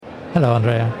Hello,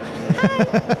 Andrea.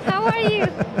 Hi, how are you?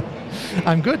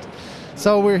 I'm good.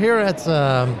 So we're here at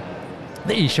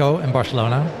the e-show in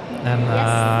Barcelona, and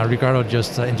Yes. Ricardo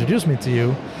just introduced me to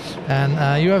you,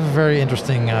 and you have a very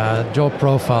interesting job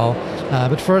profile.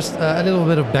 But first, a little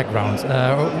bit of background.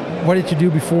 What did you do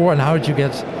before, and how did you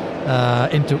get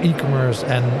into e-commerce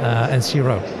and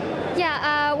CRO?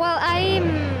 Yeah, well,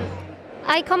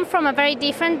 I come from a very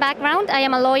different background. I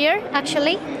am a lawyer,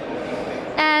 actually,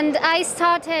 and I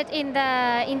started in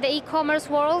the e-commerce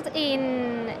world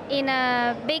in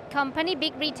a big company,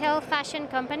 big retail fashion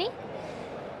company,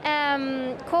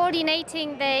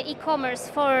 coordinating the e-commerce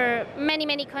for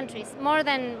many countries, more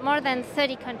than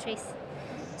 30 countries.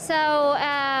 So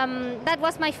that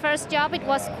was my first job. It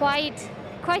was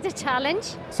quite a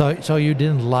challenge. So you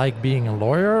didn't like being a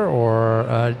lawyer,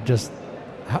 or just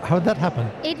how did that happen?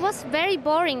 It was very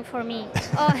boring for me.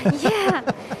 Oh, yeah.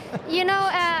 You know,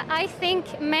 I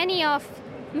think many of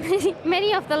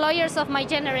the lawyers of my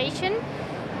generation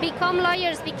become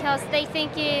lawyers because they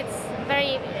think it's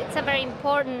a very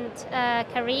important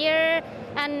career,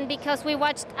 and because we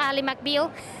watched Ali McBeal.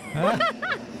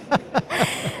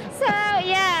 So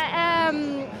yeah,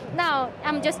 no,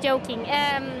 I'm just joking.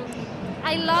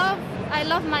 I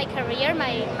love my career,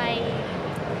 my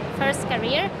first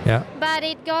career. Yeah. But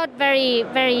it got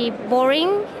very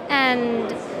boring,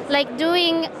 and like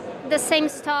doing the same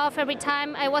stuff every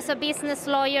time. I was a business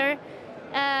lawyer,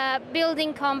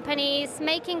 building companies,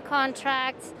 making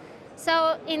contracts.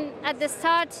 So at the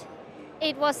start,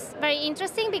 it was very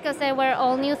interesting because they were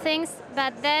all new things.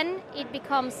 But then it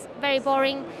becomes very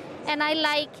boring, and I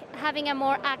like having a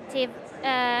more active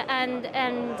and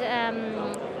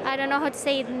I don't know how to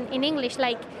say it in English,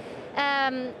 like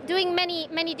doing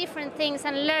many different things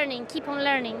and learning, keep on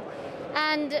learning.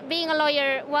 And being a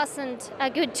lawyer wasn't a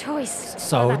good choice.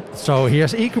 So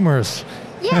here's e-commerce.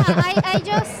 Yeah,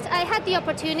 I had the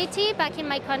opportunity back in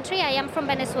my country. I am from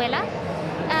Venezuela,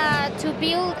 to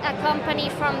build a company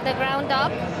from the ground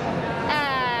up,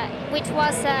 which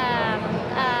was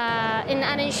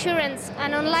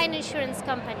an online insurance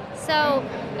company. So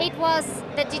it was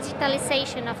the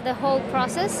digitalization of the whole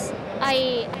process.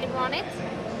 I wanted.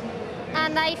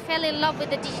 And I fell in love with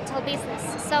the digital business.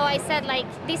 So I said, like,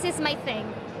 this is my thing.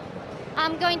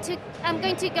 I'm going to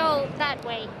go that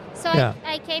way. So Yeah.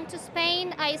 I came to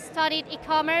Spain. I studied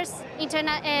e-commerce,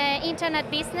 internet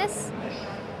business,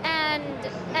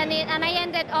 and I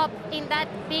ended up in that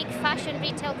big fashion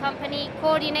retail company,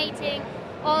 coordinating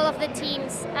all of the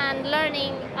teams and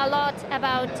learning a lot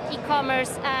about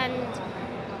e-commerce, and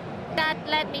that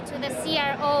led me to the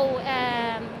CRO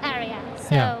area.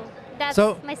 So. Yeah. That's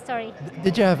So, my story.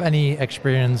 Did you have any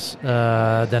experience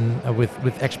then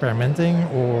with experimenting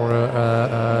or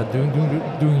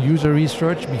doing user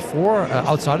research before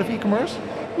outside of e-commerce?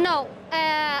 No,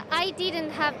 I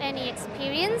didn't have any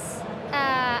experience.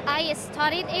 I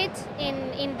studied it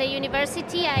in the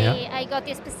university. I got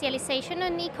the specialization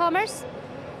in e-commerce.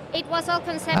 It was all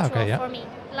conceptual for me.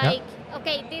 Like,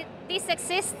 okay, this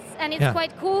exists and it's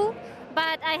quite cool,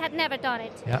 but I had never done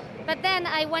it. Yeah. But then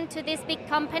I went to this big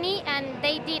company and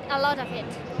they did a lot of it.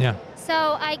 Yeah.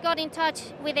 So I got in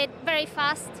touch with it very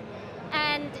fast,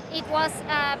 and it was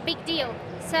a big deal.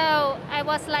 So I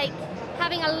was like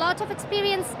having a lot of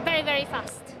experience very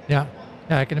fast. Yeah.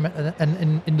 Yeah, I can imagine.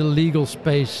 And in the legal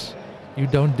space, you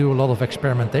don't do a lot of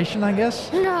experimentation, I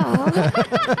guess? No.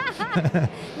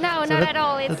 No, not at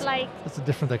all. It's like that's a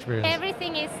different experience.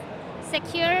 everything is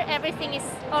secure, everything is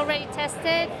already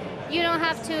tested. You don't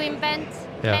have to invent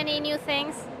any new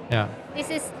things. Yeah. This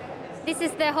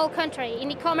is the whole country.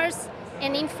 In e-commerce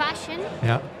and in fashion,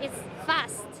 it's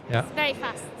fast. Yeah. It's very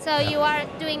fast. So you are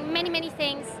doing many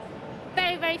things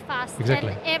very fast.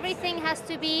 Exactly. And everything has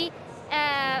to be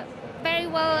very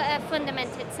well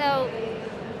fundamented. So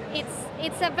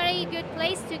it's a very good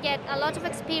place to get a lot of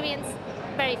experience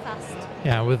very fast.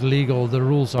 Yeah, with legal, the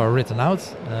rules are written out.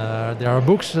 There are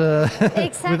books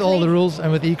with all the rules,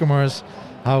 and with e-commerce,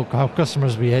 how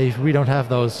customers behave. We don't have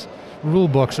those rule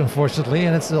books, unfortunately,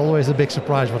 and it's always a big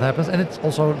surprise what happens. And it's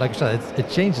also, like I said, it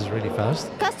changes really fast.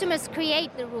 Customers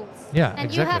create the rules. Yeah, and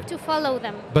exactly. you have to follow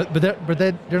them. But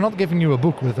they're not giving you a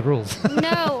book with the rules.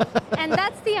 No, and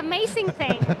that's the amazing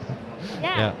thing.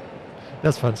 Yeah.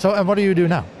 That's fun. So, and what do you do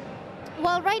now?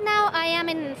 Well, right now I am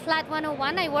in Flat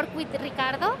 101. I work with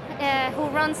Ricardo, who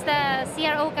runs the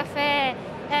CRO Café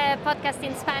podcast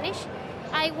in Spanish.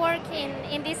 I work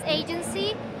in this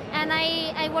agency, and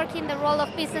I work in the role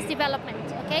of business development.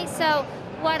 Okay, so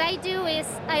what I do is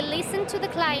I listen to the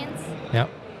clients,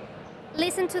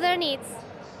 listen to their needs,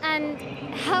 and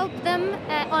help them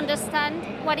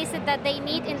understand what is it that they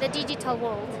need in the digital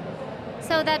world.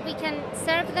 so that we can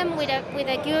serve them with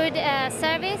a good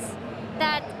service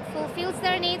that fulfills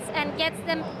their needs and gets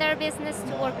them their business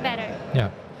to work better. Yeah.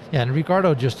 Yeah, and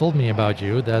Ricardo just told me about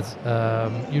you that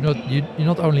you're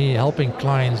not only helping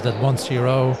clients that want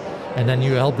CRO, and then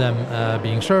you help them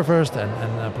being servers and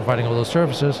providing all those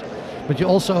services, but you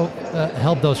also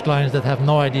help those clients that have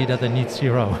no idea that they need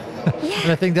CRO. Yeah.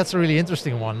 And I think that's a really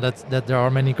interesting one. That there are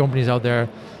many companies out there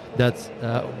that,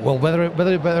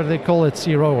 whether they call it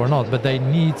CRO or not, but they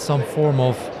need some form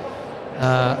of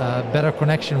better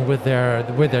connection with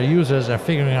their users and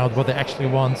figuring out what they actually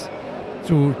want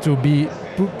to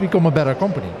become a better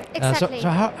company. Exactly. So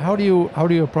how do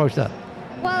you approach that?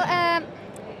 Well,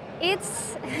 it's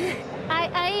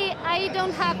I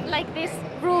don't have like this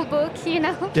rule book, you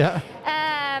know. Yeah.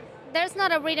 There's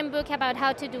not a written book about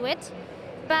how to do it,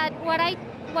 but what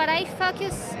I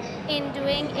focus in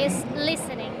doing is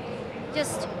listening,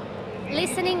 just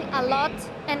listening a lot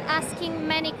and asking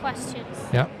many questions.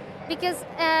 Yeah. Because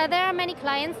there are many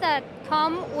clients that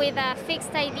come with a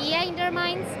fixed idea in their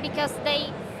minds because they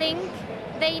think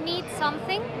they need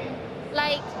something,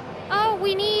 like, oh,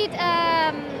 we need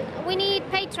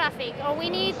paid traffic, or we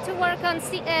need to work on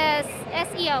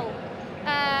SEO,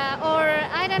 or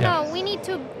I don't know, we need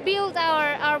to build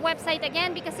our website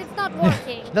again because it's not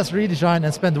working. Let's redesign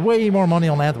and spend way more money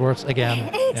on AdWords again.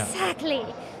 Exactly.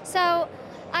 Yeah. So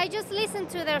I just listen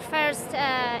to their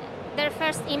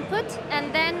first input,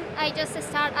 and then I just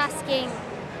start asking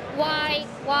why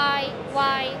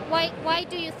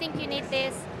do you think you need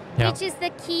this? Yeah. Which is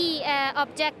the key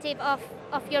objective of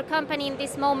your company in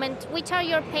this moment? Which are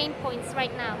your pain points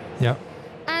right now? Yeah.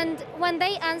 And when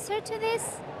they answer to this,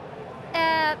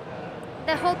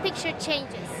 the whole picture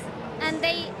changes, and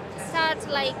they start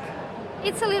like,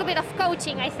 it's a little bit of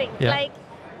coaching, I think. Yeah. Like,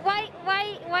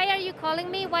 why are you calling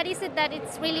me? What is it that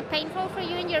it's really painful for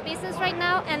you in your business right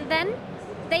now? And then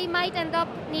they might end up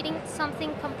needing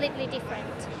something completely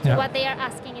different to what they are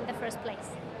asking in the first place.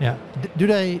 Yeah.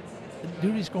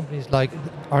 Do these companies, like,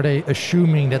 are they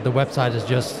assuming that the website is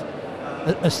just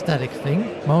a static thing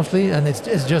mostly, and it's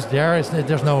just there?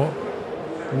 There's no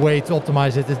way to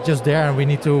optimize it. It's just there, and we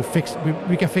need to fix.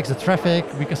 We can fix the traffic.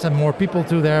 We can send more people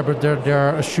to there, but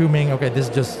they're assuming, okay, this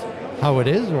is just how it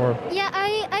is, or? Yeah,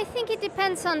 I think it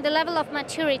depends on the level of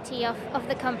maturity of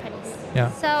the companies.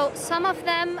 Yeah. So some of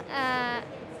them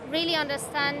really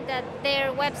understand that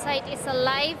their website is a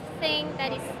live thing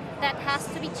that has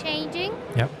to be changing.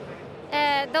 Yeah.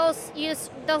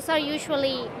 Those are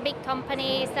usually big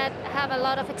companies that have a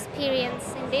lot of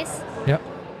experience in this. Yeah.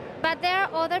 But there are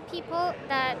other people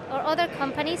or other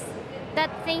companies that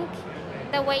think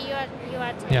the way you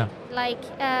are telling. Yeah. Like,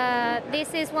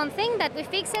 this is one thing that we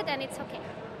fix it and it's okay.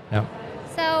 Yeah.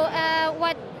 So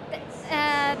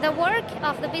the work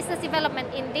of the business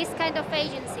development in this kind of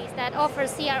agencies that offer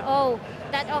CRO,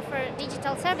 that offer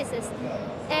digital services,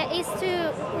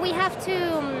 we have to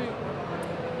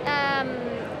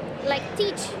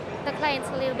teach the clients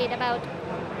a little bit about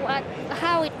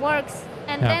how it works,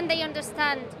 and then they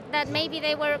understand that maybe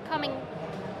they were coming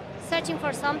searching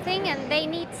for something and they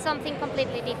need something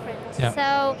completely different. Yeah.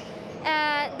 So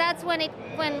that's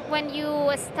when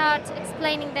you start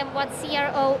explaining them what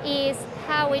CRO is,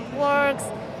 how it works,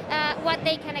 what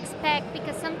they can expect,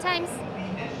 because sometimes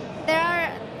there are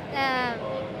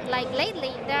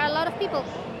lately there are a lot of people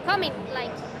coming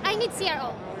like, I need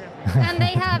CRO. And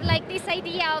they have like this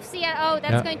idea of CRO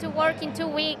that's going to work in 2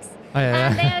 weeks,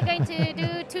 and they are going to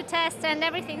do 2 tests and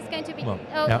everything's going to be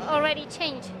already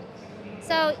changed.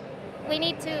 So we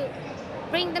need to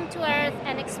bring them to earth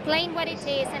and explain what it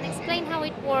is and explain how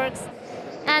it works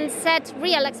and set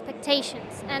real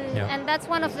expectations. And that's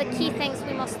one of the key things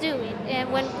we must do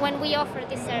when we offer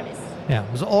this service.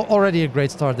 Yeah, it's already a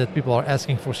great start that people are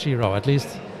asking for CRO, at least.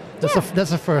 That's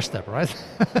the first step, right?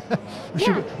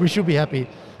 we should be happy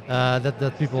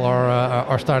that people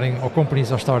are starting, or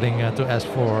companies are starting to ask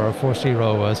for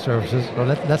CRO services. So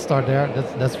let's start there.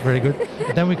 That's very good.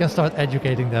 Then we can start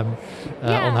educating them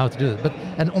on how to do it.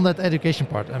 And on that education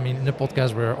part, I mean, in the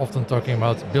podcast we're often talking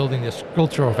about building this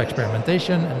culture of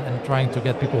experimentation and trying to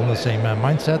get people in the same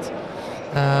mindset.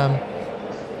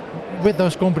 With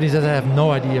those companies that have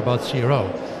no idea about CRO,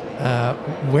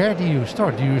 where do you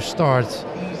start? Do you start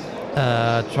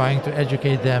trying to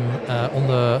educate them on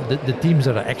the teams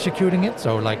that are executing it,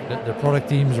 so like the product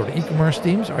teams or the e-commerce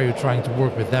teams? Are you trying to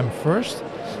work with them first,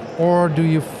 or do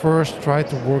you first try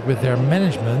to work with their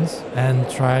management and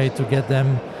try to get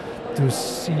them to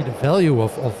see the value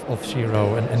of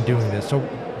CRO and doing this? So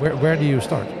where do you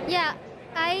start? Yeah,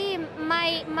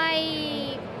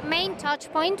 my main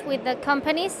touch point with the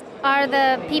companies are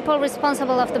the people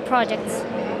responsible of the projects.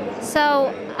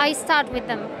 So I start with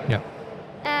them. Yeah.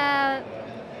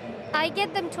 I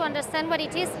get them to understand what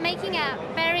it is, making a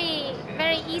very,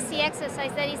 very easy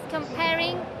exercise that is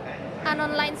comparing an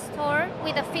online store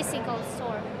with a physical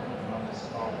store.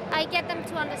 I get them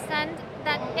to understand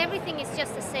that everything is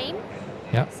just the same.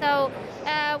 Yeah. So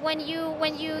when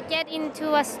you get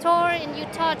into a store and you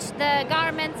touch the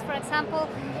garments, for example,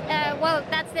 well,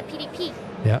 that's the PDP.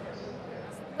 Yeah.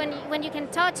 When you can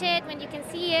touch it, when you can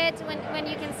see it, when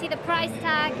you can see the price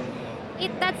tag,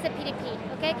 that's the PDP,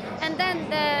 okay? And then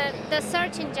the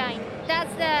search engine,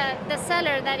 that's the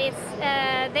seller that is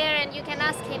there, and you can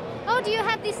ask him, oh, do you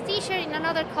have this T-shirt in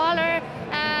another color?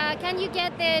 Can you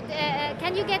get it?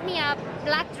 Can you get me a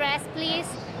black dress, please?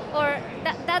 Or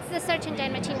that's the search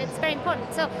engine machine. It's very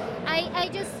important. So I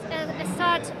just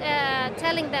start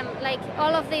telling them like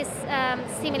all of these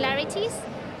similarities,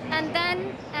 and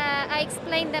then I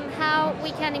explain them how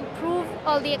we can improve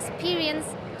all the experience,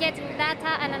 getting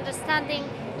data and understanding.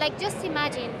 Like, just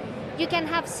imagine you can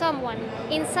have someone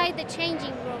inside the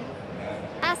changing room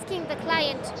asking the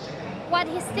client what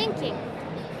he's thinking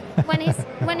when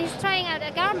he's trying out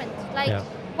a garment. Like,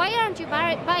 why aren't you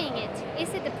buying it? Is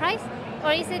it the price?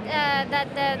 Or is it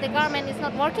that the garment is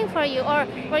not working for you? Or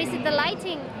is it the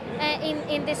lighting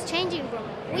in this changing room?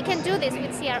 We can do this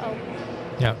with CRO.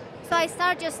 Yeah. So I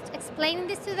start just explaining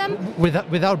this to them.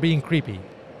 Without being creepy.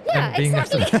 Yeah,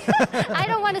 exactly. I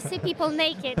don't want to see people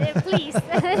naked, please.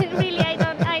 Really,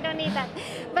 I don't need that.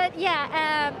 But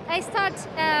yeah, I start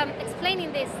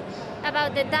explaining this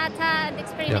about the data and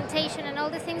experimentation and all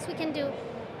the things we can do.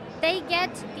 They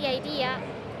get the idea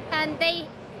and they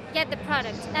get the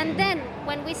product. And then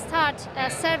when we start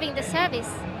serving the service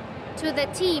to the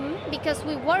team, because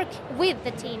we work with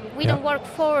the team, we don't work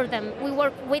for them, we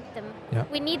work with them. Yeah.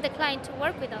 We need the client to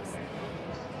work with us.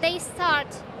 They start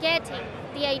getting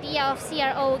the idea of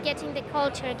CRO, getting the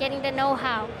culture, getting the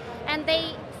know-how, and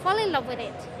they fall in love with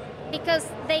it because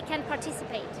they can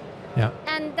participate. Yeah.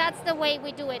 And that's the way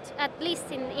we do it, at least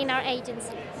in our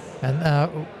agency. And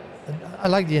I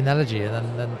like the analogy,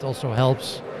 and it also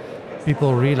helps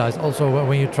people realize also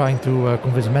when you're trying to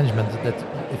convince management that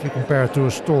if you compare it to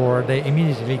a store, they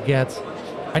immediately get,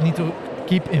 I need to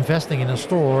keep investing in a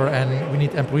store, and we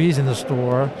need employees in the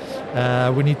store.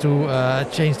 We need to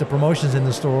change the promotions in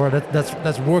the store.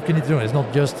 That's work you need to do. It's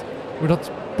not just, we're not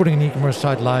putting an e-commerce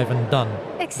site live and done.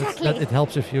 Exactly. It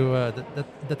helps if you,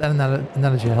 that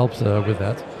analogy helps with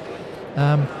that.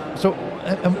 So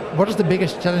what is the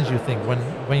biggest challenge you think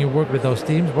when you work with those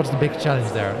teams? What's the big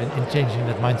challenge there in changing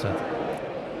that mindset?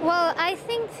 Well, I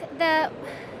think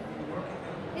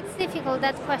it's difficult,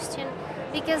 that question,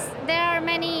 because there are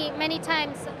many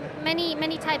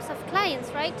types of clients,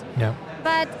 right? Yeah.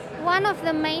 But one of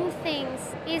the main things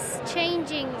is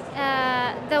changing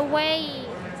the way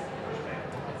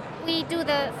we do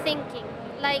the thinking.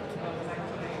 Like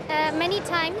many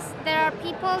times there are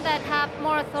people that have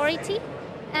more authority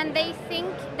and they think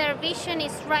their vision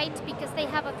is right because they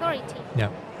have authority. Yeah.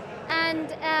 And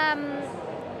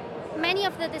many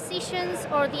of the decisions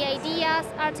or the ideas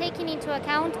are taken into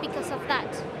account because of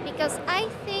that. Because I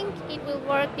think it will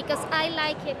work, because I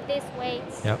like it this way.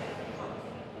 Yeah.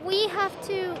 We have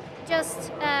to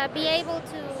just be able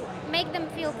to make them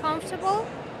feel comfortable,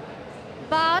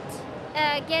 but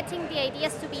getting the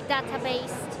ideas to be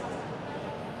data-based,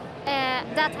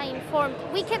 data-informed.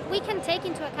 We can take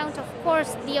into account, of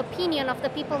course, the opinion of the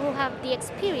people who have the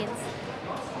experience,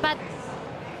 but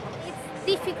it's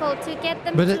difficult to get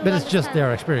them to understand. But it's just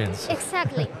their experience.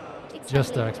 Exactly.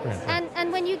 Just their experience.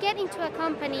 And when you get into a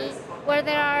company where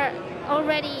there are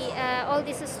already all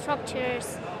these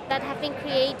structures that have been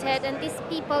created, and these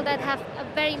people that have a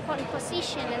very important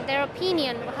position and their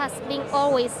opinion has been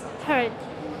always heard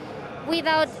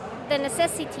without the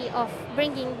necessity of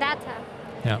bringing data.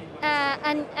 Yeah.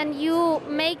 And you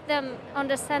make them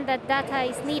understand that data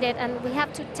is needed and we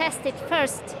have to test it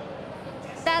first.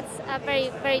 That's a very,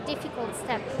 very difficult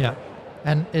step. Yeah.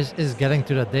 And is getting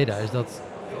to that data, is that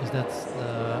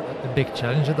a big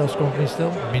challenge at those companies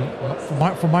still? I mean,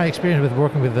 from my experience with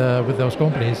working with those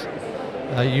companies,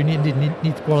 you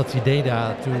need quality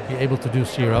data to be able to do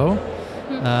CRO,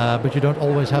 but you don't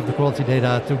always have the quality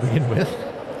data to begin with.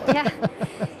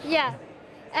 Yeah.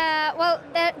 Well,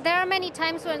 there are many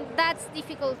times when that's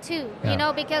difficult too, you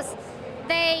know, because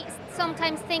they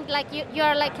sometimes think like you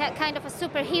are like a kind of a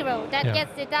superhero that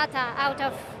gets the data out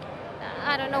of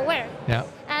I don't know where. Yeah.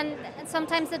 And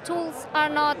sometimes the tools are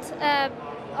not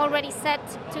already set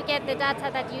to get the data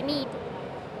that you need.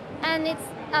 And it's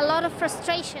a lot of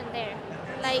frustration there.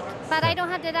 Like, but I don't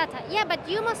have the data. Yeah, but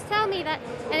you must tell me that.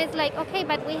 And it's like, okay,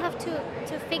 but we have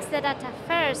to fix the data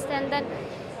first. And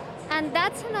And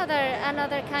that's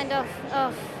another kind of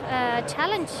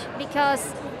challenge,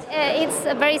 because it's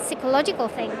a very psychological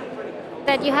thing,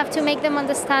 that you have to make them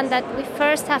understand that we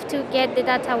first have to get the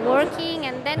data working,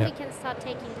 and then we can start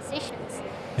taking decisions.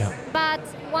 Yeah. But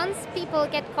once people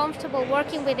get comfortable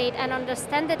working with it and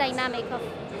understand the dynamic of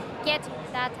getting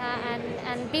data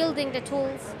and building the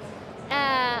tools,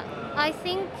 I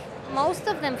think most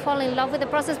of them fall in love with the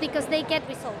process because they get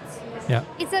results. Yeah.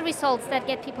 It's the results that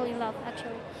get people in love,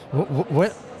 actually.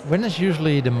 When is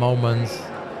usually the moment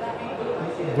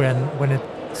when it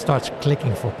starts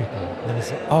clicking for people? Then they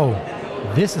say, "Oh,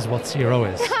 this is what CRO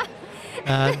is."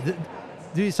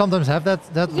 Do you sometimes have that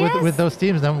Yes. with those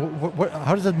teams? Then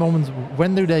how does that moment?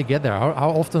 When do they get there?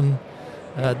 How often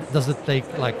does it take?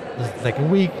 Does it take a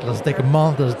week? Does it take a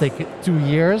month? Does it take 2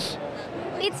 years?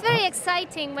 It's very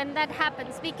exciting when that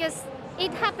happens, because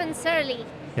it happens early.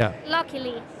 Yeah.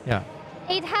 Luckily. Yeah.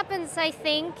 It happens, I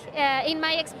think, in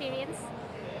my experience,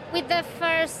 with the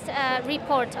first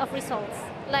report of results.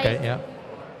 Okay. Yeah.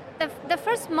 The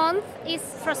first month is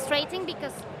frustrating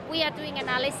because we are doing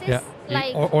analysis. Yeah.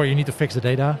 Or you need to fix the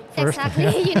data first. Exactly.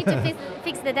 You need to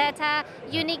fix the data.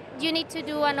 You need to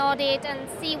do an audit and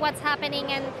see what's happening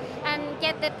and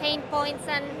get the pain points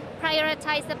and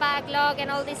prioritize the backlog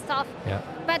and all this stuff. Yeah.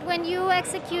 But when you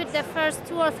execute the first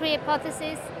 2 or 3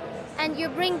 hypotheses and you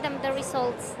bring them the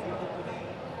results,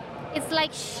 it's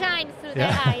like shine through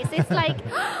their eyes. It's like,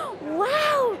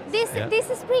 wow, this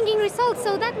is bringing results.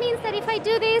 So that means that if I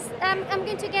do this, I'm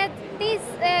going to get this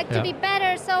to be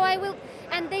better. So I will,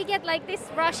 and they get like this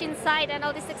rush inside and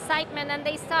all this excitement, and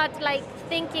they start like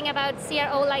thinking about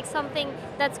CRO like something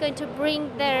that's going to bring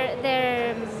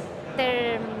their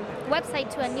website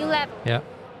to a new level. Yeah.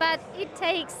 But it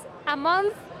takes a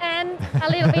month and a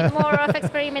little bit more of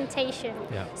experimentation.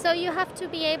 Yeah. So you have to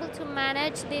be able to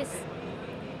manage this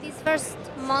first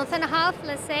month and a half,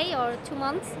 let's say, or 2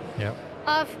 months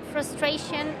of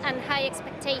frustration and high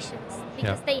expectations,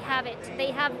 because they have it.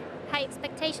 They have high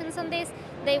expectations on this.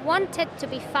 They want it to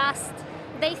be fast.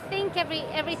 They think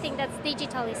everything that's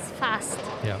digital is fast.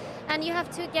 Yeah. And you have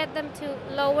to get them to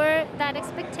lower that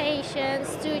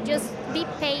expectations, to just be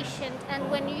patient. And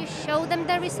when you show them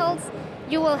the results,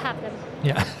 you will have them.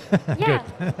 Yeah. Yeah.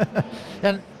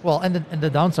 Good. And the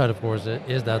downside, of course,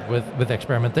 is that with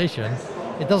experimentation,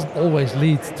 it doesn't always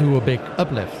lead to a big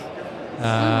uplift.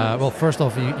 Well, first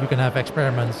off, you can have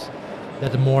experiments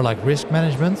that are more like risk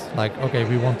management. Like, okay,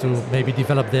 we want to maybe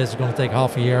develop this. It's going to take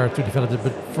half a year to develop it,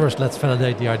 but first let's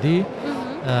validate the idea.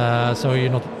 So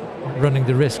you're not running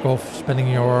the risk of spending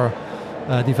your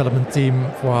development team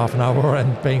for half an hour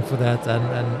and paying for that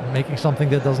and making something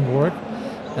that doesn't work.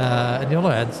 On the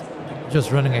other hand,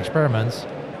 just running experiments,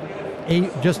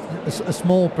 just a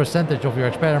small percentage of your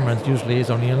experiments usually is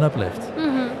only an uplift.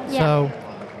 So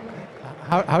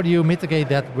how do you mitigate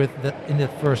that in the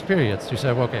first periods? You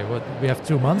say, well, okay, we have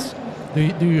 2 months.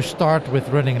 Do you start with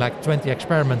running like 20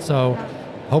 experiments? So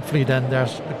hopefully then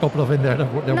there's a couple of in there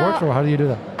that works, or how do you do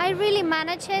that? I really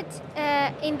manage it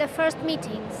in the first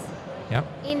meetings. Yeah.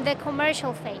 In the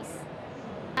commercial phase.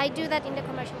 I do that in the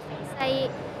commercial phase.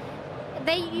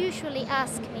 They usually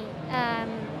ask me,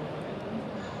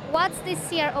 what's this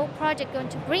CRO project going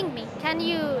to bring me? Can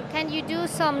you do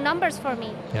some numbers for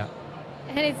me? Yeah.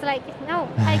 And it's like, no,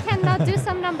 I cannot do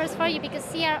some numbers for you, because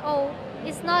CRO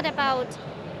is not about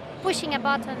pushing a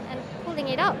button and pulling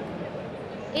it up.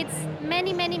 It's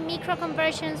many micro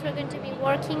conversions we're going to be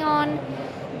working on,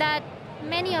 that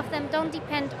many of them don't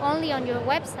depend only on your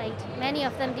website. Many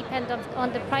of them depend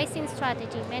on the pricing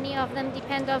strategy. Many of them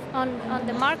depend on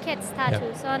the market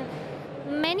status, on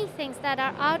many things that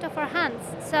are out of our hands.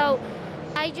 So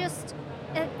I just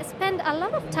spend a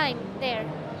lot of time there,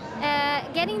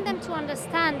 getting them to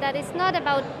understand that it's not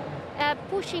about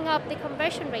pushing up the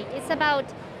conversion rate. It's about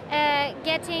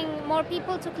getting more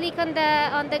people to click on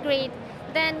the grid,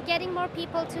 then getting more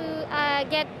people to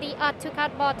get the add to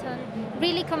cart button,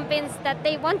 really convinced that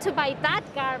they want to buy that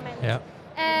garment. Yeah.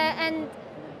 And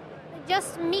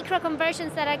just micro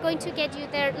conversions that are going to get you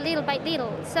there little by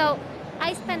little. So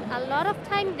I spend a lot of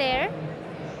time there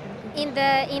in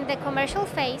the commercial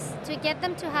phase to get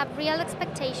them to have real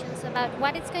expectations about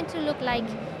what it's going to look like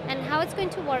and how it's going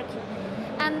to work.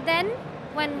 And then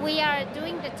when we are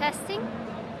doing the testing,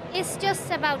 it's just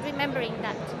about remembering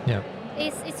that. Yeah.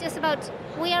 It's just about,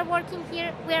 we are working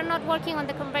here, we are not working on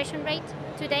the conversion rate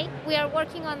today, we are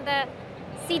working on the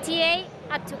CTA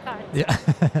add to cart. Yeah.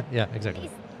 Yeah, exactly.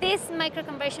 It's this micro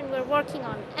conversion we're working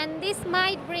on, and this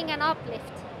might bring an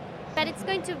uplift, but it's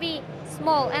going to be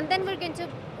small, and then we're going to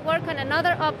work on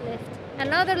another uplift,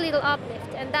 another little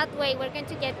uplift, and that way we're going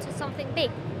to get to something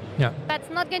big. Yeah. But it's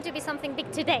not going to be something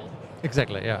big today.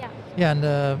 Exactly. Yeah. Yeah, and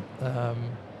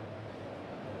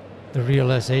the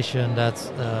realization that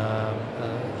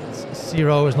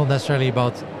zero is not necessarily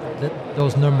about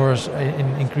those numbers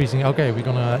in increasing. Okay, we're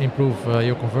gonna improve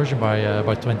your conversion by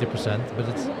 20%, but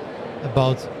it's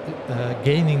about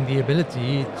gaining the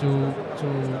ability to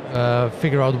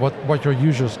figure out what your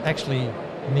users actually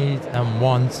need and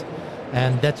want,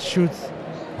 and that should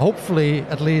hopefully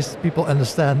at least people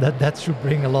understand that should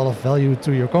bring a lot of value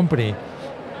to your company.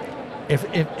 If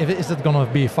is it going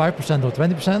to be 5% or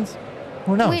 20%?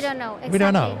 Who knows? We don't know. Exactly. We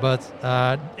don't know, but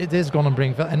it is going to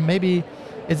bring, and maybe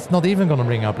it's not even going to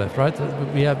bring uplift, right?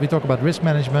 We talk about risk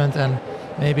management, and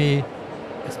maybe,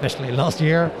 especially last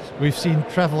year, we've seen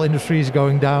travel industries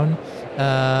going down,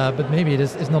 but maybe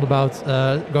it's not about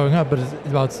going up, but it's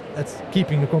about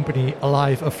keeping the company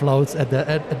alive, afloat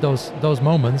at those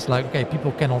moments. Like, okay,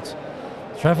 people cannot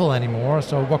travel anymore,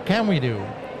 so what can we do?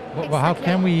 Exactly. How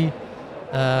can we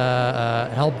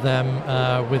help them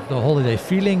with the holiday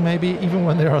feeling, maybe even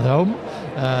when they're at home?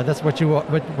 That's what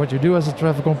you do as a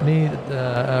travel company,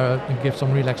 and give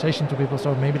some relaxation to people.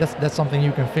 So maybe that's something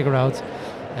you can figure out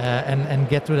and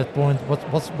get to that point.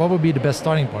 What would be the best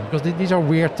starting point? Because these are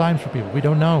weird times for people. We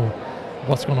don't know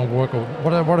what's going to work, or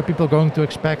what are people going to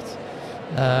expect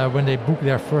when they book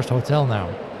their first hotel now.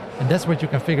 And that's what you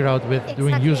can figure out with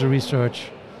doing user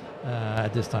research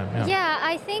at this time. Yeah,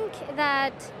 I think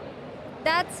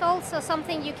that's also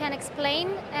something you can explain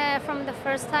from the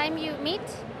first time you meet.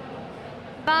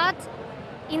 But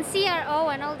in CRO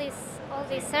and all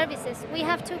these services, we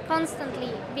have to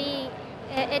constantly be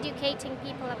educating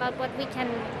people about what we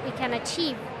can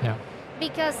achieve. Yeah.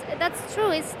 Because that's true.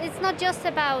 It's not just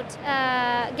about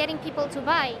getting people to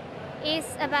buy.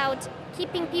 It's about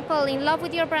keeping people in love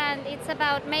with your brand. It's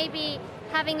about maybe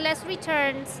having less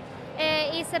returns.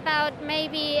 It's about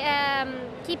maybe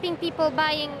keeping people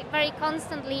buying very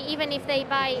constantly, even if they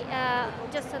buy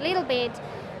just a little bit,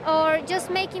 or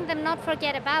just making them not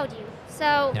forget about you.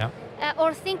 So,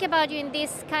 or think about you in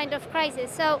this kind of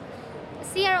crisis. So,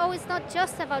 CRO is not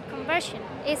just about conversion.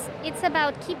 It's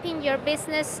about keeping your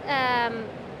business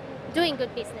doing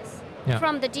good business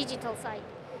from the digital side.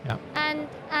 Yeah.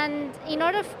 And in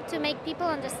order to make people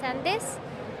understand this,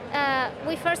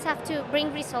 we first have to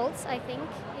bring results. I think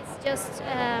it's just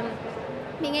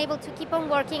being able to keep on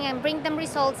working and bring them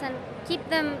results and keep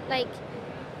them like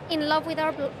in love with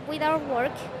our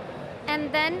work,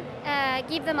 and then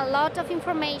give them a lot of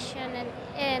information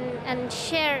and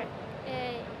share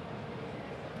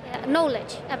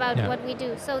knowledge about what we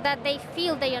do, so that they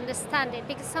feel they understand it.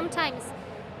 Because sometimes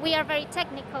we are very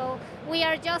technical, we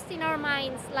are just in our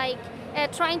minds like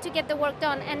trying to get the work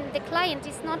done, and the client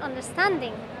is not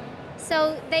understanding.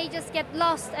 So they just get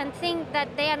lost and think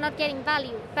that they are not getting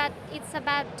value, but it's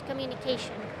about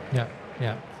communication.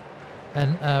 Yeah.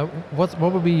 And what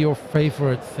would be your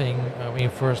favorite thing when you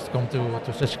first come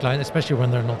to such a client, especially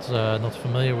when they're not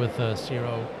familiar with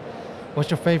CRO? What's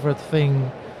your favorite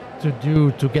thing to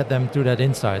do to get them to that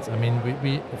insight? I mean,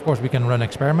 we of course we can run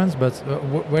experiments, but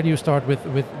where do you start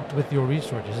with your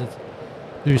research?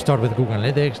 Do you start with Google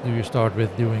Analytics? Do you start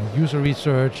with doing user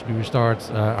research? Do you start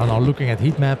looking at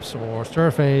heat maps or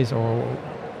surveys or?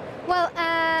 Well,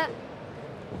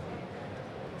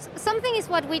 something is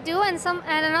what we do, and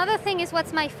another thing is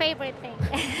what's my favorite thing.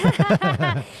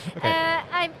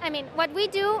 I mean, what we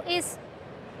do is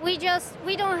we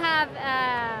don't have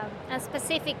a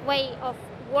specific way of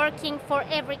working for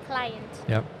every client.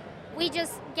 Yep. We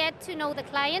just get to know the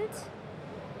client.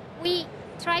 We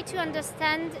try to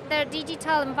understand their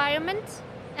digital environment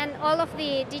and all of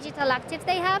the digital actives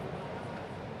they have,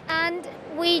 and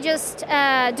we just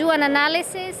do an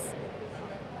analysis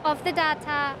of the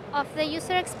data, of the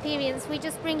user experience. We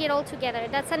just bring it all together.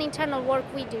 That's an internal work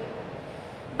we do.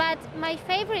 But my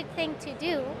favorite thing to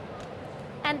do,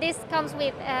 and this comes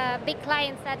with big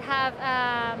clients that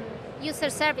have user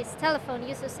service, telephone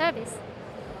user service,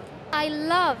 I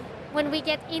love when we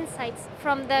get insights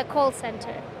from the call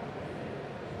center,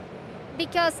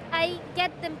 because I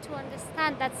get them to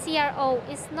understand that CRO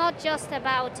is not just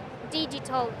about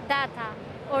digital data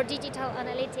or digital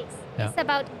analytics. Yeah. It's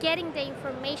about getting the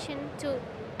information to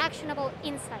actionable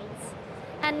insights.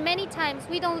 And many times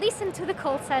we don't listen to the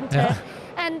call center,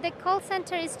 and the call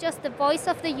center is just the voice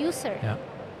of the user. Yeah.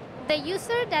 The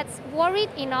user that's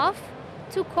worried enough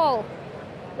to call,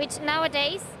 which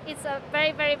nowadays is a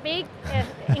very, very big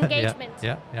engagement.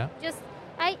 Yeah.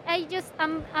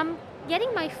 I'm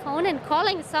getting my phone and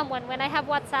calling someone when I have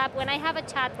WhatsApp, when I have a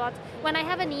chatbot, when I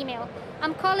have an email.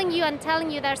 I'm calling you and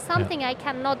telling you there's something I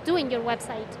cannot do in your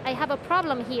website. I have a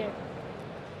problem here.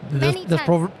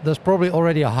 There's probably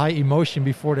already a high emotion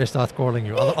before they start calling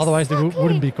you. Exactly. Otherwise, they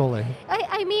wouldn't be calling.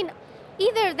 I mean,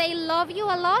 either they love you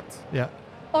a lot,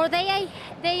 or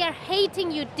they are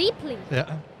hating you deeply,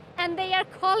 and they are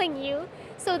calling you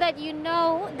so that you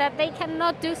know that they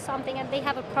cannot do something and they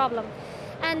have a problem.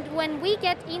 And when we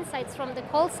get insights from the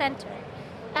call center,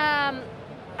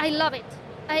 I love it.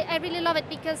 I really love it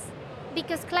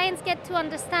because clients get to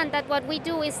understand that what we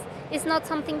do is not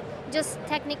something just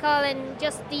technical and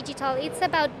just digital. It's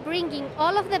about bringing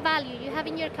all of the value you have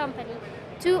in your company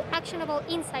to actionable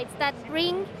insights that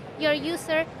bring your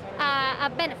user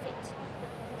a benefit.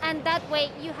 And that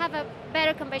way you have a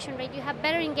better conversion rate, you have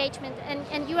better engagement,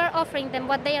 and you are offering them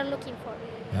what they are looking for.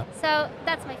 Yeah. So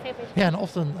that's my favorite. Yeah, and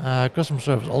often customer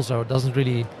service also doesn't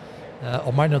really,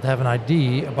 or might not have an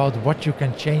idea about what you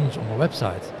can change on the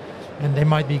website. And they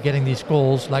might be getting these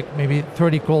calls, like maybe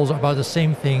 30 calls about the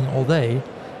same thing all day.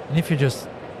 And if you're just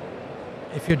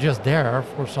there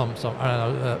for some I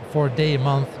don't know, for a day, a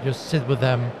month, just sit with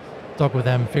them, talk with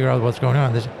them, figure out what's going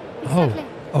on. Exactly.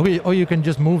 Oh, you can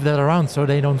just move that around so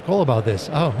they don't call about this.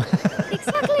 Oh.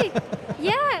 Exactly.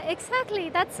 Yeah, exactly.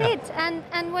 That's it.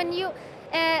 And when you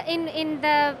in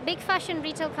the big fashion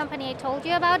retail company I told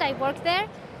you about, I worked there.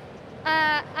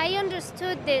 I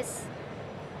understood this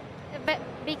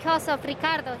because of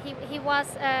Ricardo. He was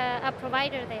a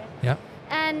provider there. Yeah.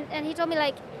 And he told me,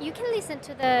 like, you can listen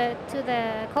to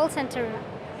the call center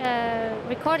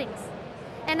recordings.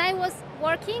 And I was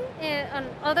working on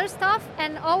other stuff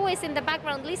and always in the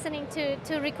background listening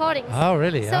to recordings. Oh,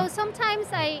 really? So sometimes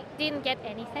I didn't get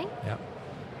anything. Yeah.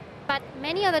 But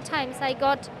many other times I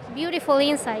got beautiful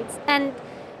insights, and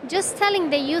just telling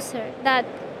the user that,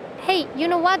 hey, you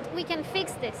know what, we can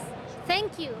fix this.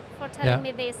 Thank you for telling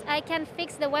me this. I can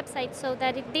fix the website so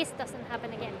that this doesn't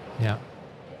happen again. Yeah.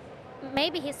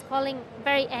 Maybe he's calling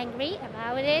very angry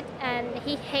about it and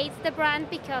he hates the brand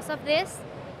because of this.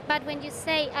 But when you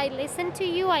say, I listen to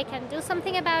you, I can do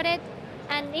something about it,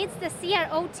 and it's the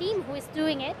CRO team who is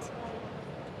doing it,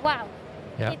 wow.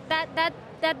 Yeah.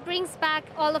 That brings back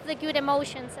all of the good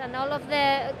emotions and all of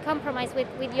the compromise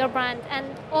with your brand. And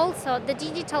also the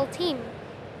digital team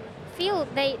feel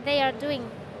they are doing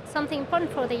something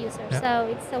important for the user. Yeah. So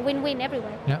it's a win-win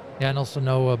everywhere. Yeah, and also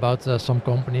know about some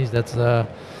companies that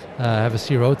have a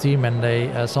CRO team, and they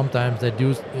sometimes they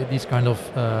do these kind of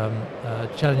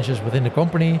challenges within the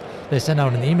company. They send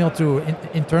out an email to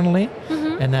internally,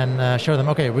 and then show them,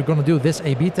 okay, we're going to do this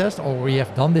A/B test, or we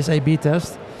have done this A/B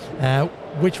test.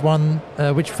 Which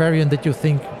variant did you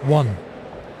think won?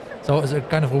 So it's a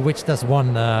kind of a which test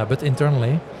won, but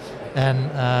internally. And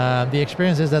the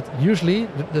experience is that usually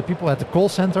the people at the call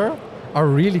center are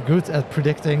really good at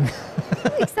predicting.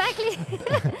 Exactly.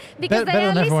 Because better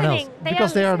than everyone else.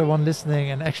 Because they are the listening. one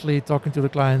listening and actually talking to the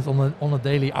clients on a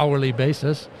daily, hourly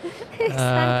basis.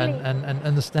 Exactly. And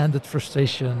understand the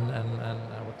frustration and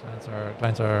what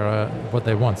clients are what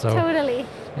they want. So totally.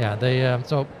 yeah, they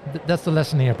that's the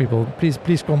lesson here, people.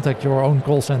 Please contact your own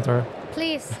call center.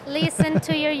 Please listen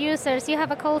to your users. You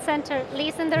have a call center.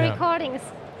 Listen to the recordings.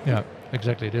 Yeah,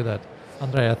 exactly. Do that.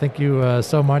 Andrea, thank you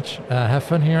so much. Have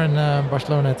fun here in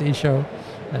Barcelona at the eShow,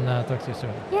 and talk to you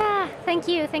soon. Yeah, thank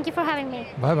you. Thank you for having me.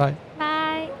 Bye-bye. Bye.